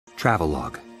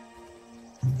Travelogue.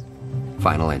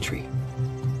 Final entry.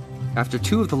 After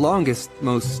 2 of the longest,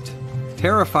 most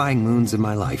terrifying moons of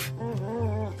my life,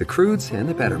 the Croods and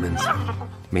the Bettermans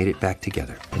made it back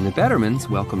together. And the Bettermans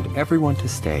welcomed everyone to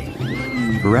stay.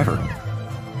 Forever.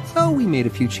 So we made a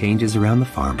few changes around the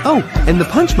farm. Oh, and the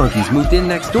Punch Monkeys moved in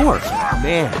next door.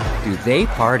 Man, do they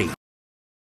party.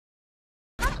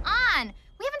 Come on!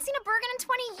 We haven't seen a Bergen in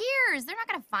 20 years. They're not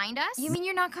gonna find us. You mean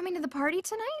you're not coming to the party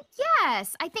tonight?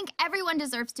 Yes, I think everyone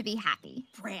deserves to be happy.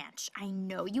 Branch, I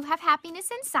know you have happiness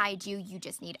inside you. You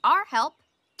just need our help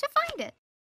to find it.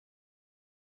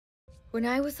 When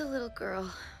I was a little girl,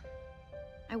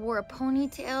 I wore a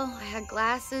ponytail, I had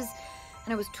glasses,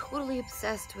 and I was totally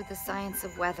obsessed with the science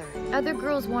of weather. Other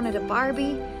girls wanted a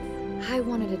Barbie. I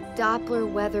wanted a Doppler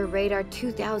Weather Radar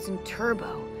 2000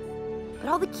 Turbo. But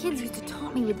all the kids used to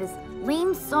taunt me with this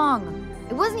lame song.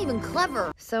 It wasn't even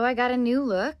clever. So I got a new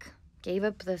look, gave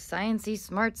up the sciencey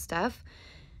smart stuff,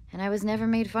 and I was never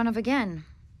made fun of again.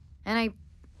 And I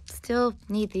still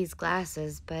need these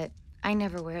glasses, but I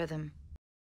never wear them.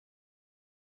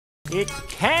 It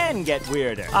can get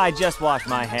weirder. I just washed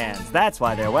my hands. That's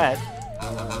why they're wet.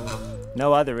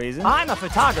 No other reason. I'm a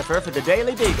photographer for the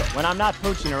Daily Beagle. When I'm not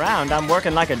pooching around, I'm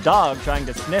working like a dog trying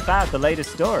to sniff out the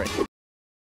latest story.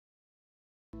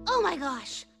 Oh my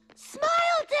gosh! Smile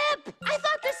Dip! I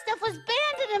thought this stuff was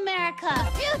banned in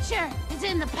America! Future is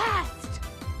in the past!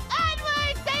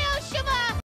 Onward,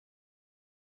 Sayoshiba!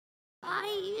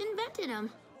 I invented them.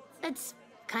 That's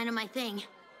kind of my thing.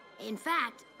 In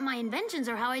fact, my inventions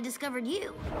are how I discovered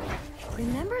you.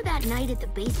 Remember that night at the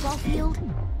baseball field?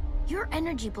 Your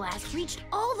energy blast reached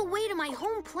all the way to my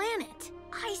home planet.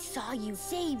 I saw you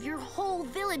save your whole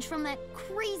village from that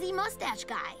crazy mustache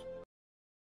guy.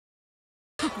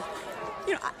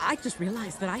 You know, I just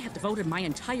realized that I have devoted my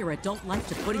entire adult life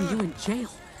to putting you in jail.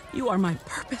 You are my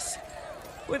purpose.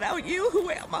 Without you,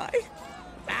 who am I?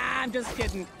 Nah, I'm just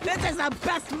kidding. This is the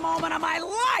best moment of my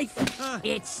life!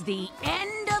 It's the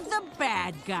end of the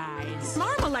bad guys.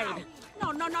 Marmalade!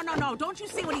 No. Don't you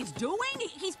see what he's doing?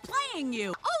 He's playing you.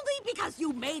 Only because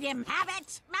you made him have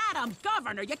it? Madam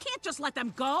Governor, you can't just let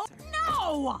them go.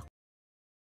 No!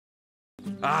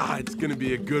 Ah, it's gonna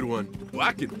be a good one. Well,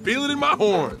 I can feel it in my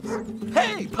horns.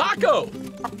 Hey, Paco!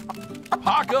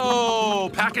 Paco!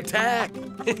 Pack attack!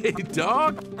 Hey,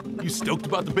 dog! You stoked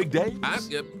about the big day?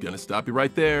 Yep, gonna stop you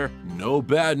right there. No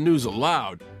bad news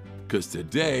allowed. Because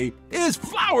today is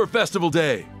Flower Festival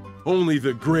Day. Only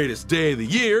the greatest day of the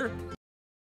year.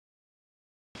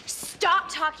 Stop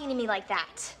talking to me like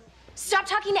that. Stop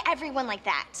talking to everyone like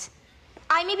that.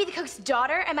 I may be the cook's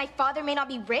daughter, and my father may not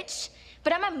be rich,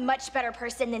 but I'm a much better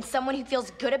person than someone who feels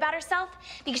good about herself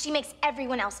because she makes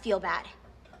everyone else feel bad.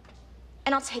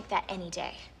 And I'll take that any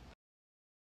day.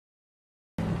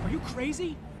 Are you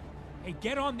crazy? Hey,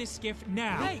 get on this skiff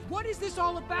now. Hey, what is this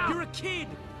all about? You're a kid.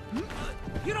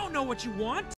 You don't know what you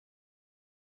want.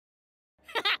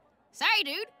 Sorry,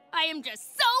 dude. I am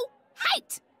just so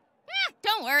hyped.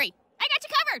 Don't worry. I got you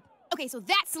covered. Okay, so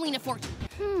that's Selena Fortune.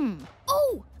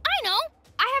 Oh, I know.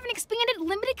 I have an expanded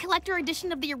limited collector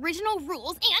edition of the original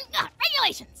rules and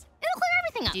regulations. It'll clear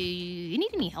everything up. Do you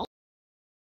need any help?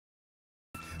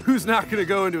 Who's not gonna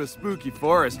go into a spooky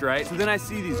forest, right? So then I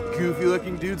see these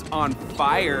goofy-looking dudes on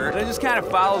fire, and I just kind of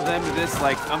follow them to this,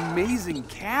 like, amazing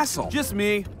castle. Just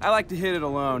me. I like to hit it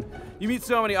alone. You meet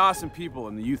so many awesome people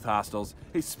in the youth hostels.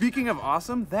 Hey, speaking of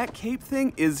awesome, that cape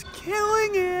thing is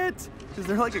killing it! Is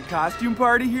there, like, a costume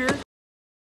party here?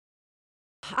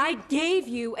 I gave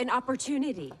you an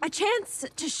opportunity, a chance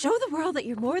to show the world that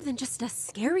you're more than just a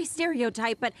scary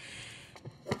stereotype, but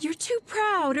you're too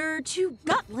proud or too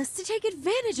gutless to take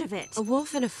advantage of it. A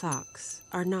wolf and a fox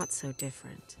are not so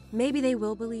different. Maybe they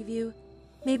will believe you,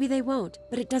 maybe they won't,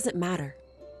 but it doesn't matter.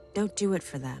 Don't do it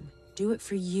for them. Do it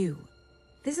for you.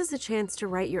 This is a chance to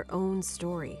write your own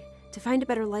story, to find a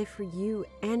better life for you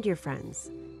and your friends.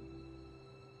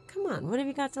 Come on, what have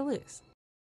you got to lose?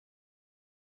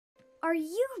 Are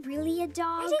you really a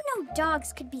dog? I didn't know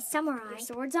dogs could be samurai. Your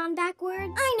swords on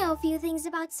backwards? I know a few things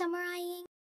about samuraiing.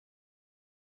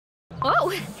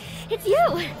 Oh, it's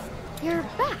you! You're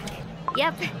back.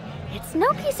 Yep, it's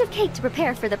no piece of cake to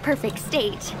prepare for the perfect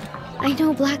stage. I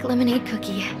know Black Lemonade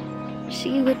Cookie.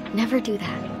 She would never do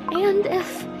that. And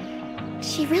if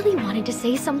she really wanted to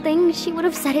say something, she would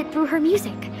have said it through her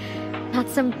music. Not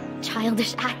some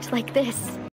childish act like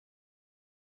this.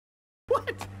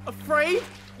 What? Afraid?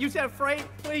 You said afraid?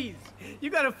 Please. You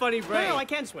got a funny brain. No, I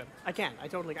can swim. I can. I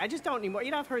totally can. I just don't anymore.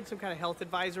 You know, I've heard some kind of health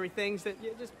advisory things that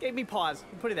just gave me pause.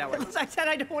 Put it that way. I said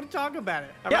I don't want to talk about it.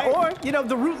 Yeah, right? Or, you know,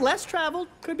 the route less traveled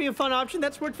could be a fun option.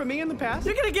 That's worked for me in the past.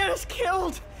 You're gonna get us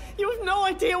killed. You have no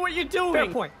idea what you're doing. Fair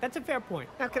point. That's a fair point.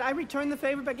 Now, could I return the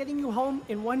favor by getting you home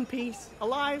in one piece?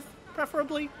 Alive,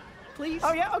 preferably, please?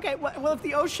 Oh, yeah? Okay. Well, if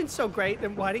the ocean's so great,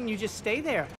 then why didn't you just stay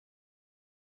there?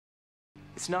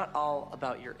 It's not all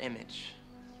about your image.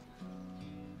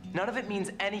 None of it means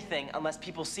anything unless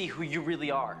people see who you really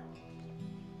are.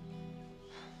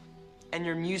 And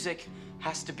your music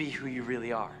has to be who you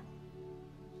really are.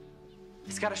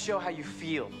 It's got to show how you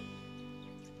feel,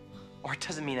 or it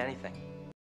doesn't mean anything.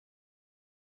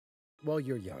 While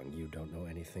you're young, you don't know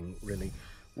anything, really.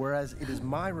 Whereas it is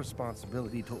my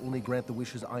responsibility to only grant the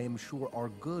wishes I am sure are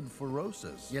good for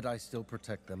Rosas. Yet I still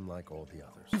protect them like all the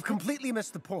others. You've completely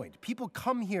missed the point. People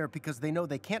come here because they know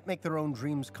they can't make their own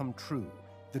dreams come true.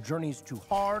 The journey's too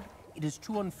hard, it is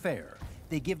too unfair.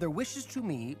 They give their wishes to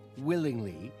me,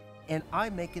 willingly, and I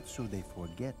make it so they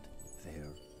forget their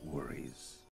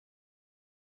worries.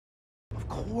 Of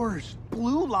course,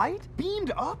 blue light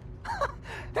beamed up.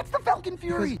 That's the Falcon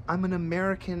Fury. Because I'm an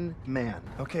American man.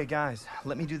 Okay, guys,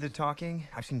 let me do the talking.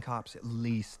 I've seen cops at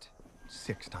least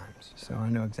 6 times, so I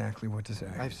know exactly what to say.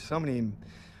 I have so many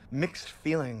mixed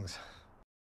feelings.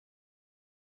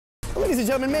 Ladies and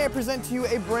gentlemen, may I present to you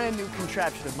a brand new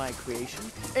contraption of my creation,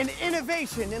 an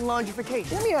innovation in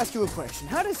longification. Let me ask you a question.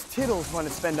 How does Tiddles want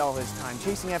to spend all his time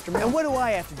chasing after me? And what do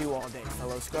I have to do all day,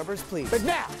 fellow scrubbers, please? But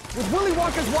now, with Willy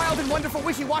Wonka's wild and wonderful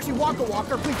wishy-washy Wonka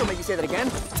Walker, please don't make me say that again,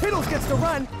 Tiddles gets to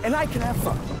run, and I can have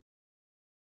fun.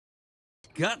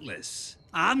 Gutless?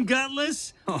 I'm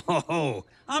gutless? Oh,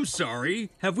 I'm sorry.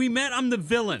 Have we met? I'm the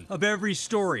villain of every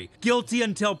story. Guilty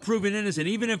until proven innocent,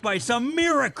 even if by some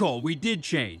miracle we did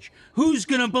change. Who's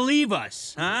gonna believe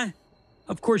us, huh?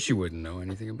 Of course you wouldn't know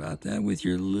anything about that with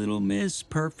your little Miss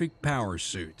Perfect power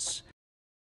suits.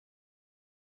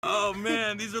 Oh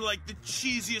man, these are like the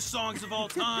cheesiest songs of all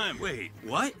time. Wait,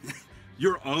 what?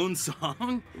 Your own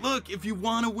song? Look, if you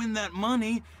want to win that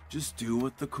money, just do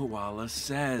what the koala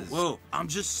says. Whoa, I'm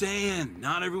just saying,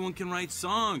 not everyone can write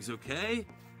songs, okay?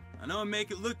 I know I make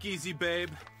it look easy, babe,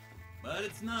 but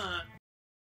it's not.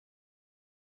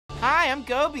 Hi, I'm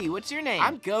Gobi. What's your name?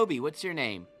 I'm Gobi. What's your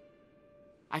name?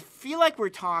 I feel like we're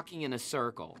talking in a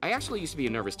circle. I actually used to be a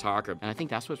nervous talker, and I think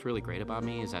that's what's really great about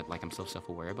me is that, like, I'm so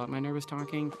self-aware about my nervous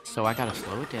talking. So I gotta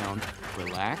slow it down,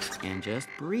 relax, and just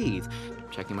breathe.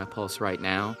 Checking my pulse right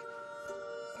now.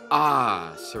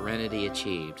 Ah, serenity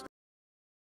achieved.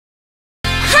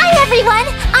 Hi everyone,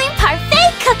 I'm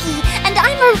Parfait Cookie, and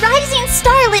I'm a rising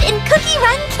starlet in Cookie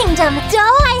Run Kingdom. Do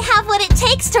I have what it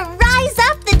takes to rise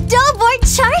up the Doughboard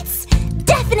charts?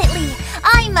 Definitely!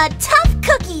 I'm a tough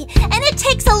cookie, and it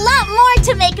takes a lot more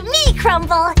to make me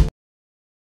crumble.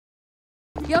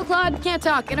 Yo, Claude, can't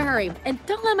talk, in a hurry. And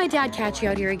don't let my dad catch you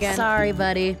out here again. Sorry,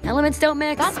 buddy. Elements don't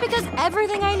mix. That's because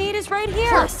everything I need is right here.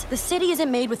 Plus, the city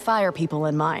isn't made with fire people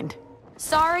in mind.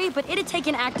 Sorry, but it'd take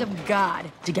an act of God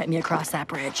to get me across that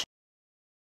bridge.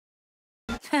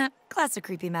 Classic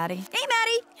creepy Maddie. Hey,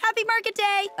 Maddie! Happy Market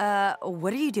Day!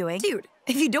 What are you doing? Dude,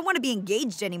 if you don't want to be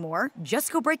engaged anymore,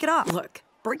 just go break it off. Look,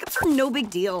 breakups are no big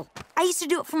deal. I used to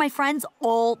do it for my friends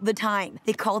all the time.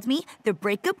 They called me the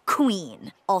breakup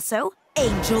queen. Also,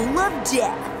 Angel of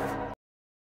Death.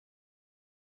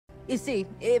 You see,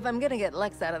 if I'm gonna get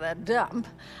Lex out of that dump,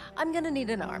 I'm gonna need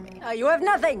an army. You have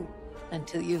nothing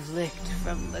until you've licked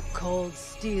from the cold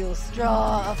steel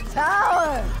straw of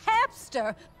power.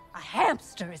 Hamster! A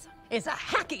hamster is a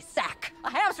hacky sack. A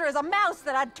hamster is a mouse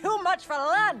that had too much for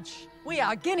lunch. We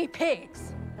are guinea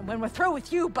pigs. And when we're through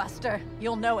with you, Buster,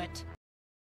 you'll know it.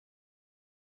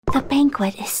 The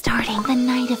banquet is starting. The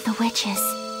Night of the Witches.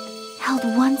 Held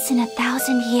once in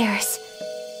 1,000 years.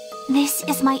 This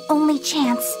is my only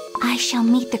chance. I shall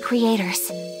meet the creators.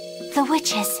 The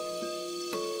witches.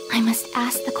 I must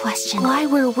ask the question, why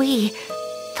were we,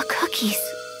 the cookies,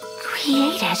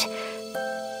 created?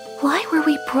 Why were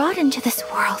we brought into this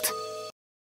world?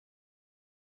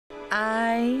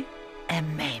 I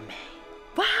am May May.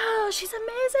 Wow, she's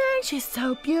amazing. She's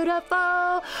so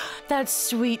beautiful. That's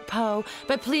sweet, Poe.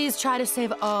 But please try to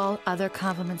save all other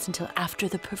compliments until after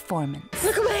the performance.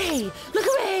 Look away! Look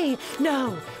away!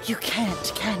 No, you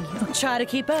can't, can you? Try to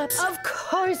keep up. Of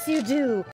course you do.